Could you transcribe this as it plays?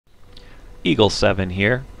Eagle 7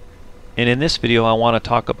 here, and in this video I want to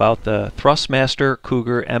talk about the Thrustmaster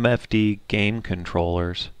Cougar MFD gain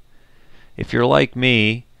controllers. If you're like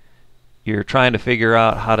me, you're trying to figure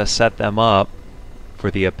out how to set them up for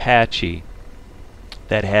the Apache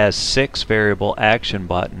that has 6 variable action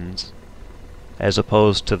buttons as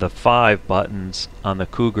opposed to the 5 buttons on the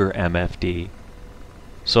Cougar MFD.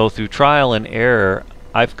 So through trial and error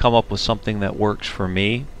I've come up with something that works for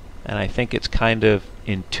me, and I think it's kind of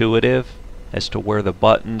intuitive as to where the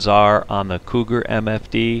buttons are on the Cougar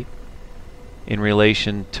MFD in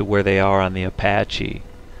relation to where they are on the Apache.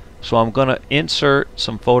 So I'm going to insert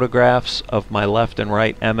some photographs of my left and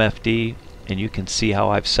right MFD, and you can see how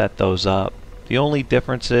I've set those up. The only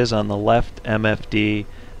difference is on the left MFD,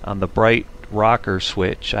 on the bright rocker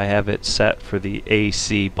switch, I have it set for the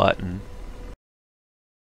AC button,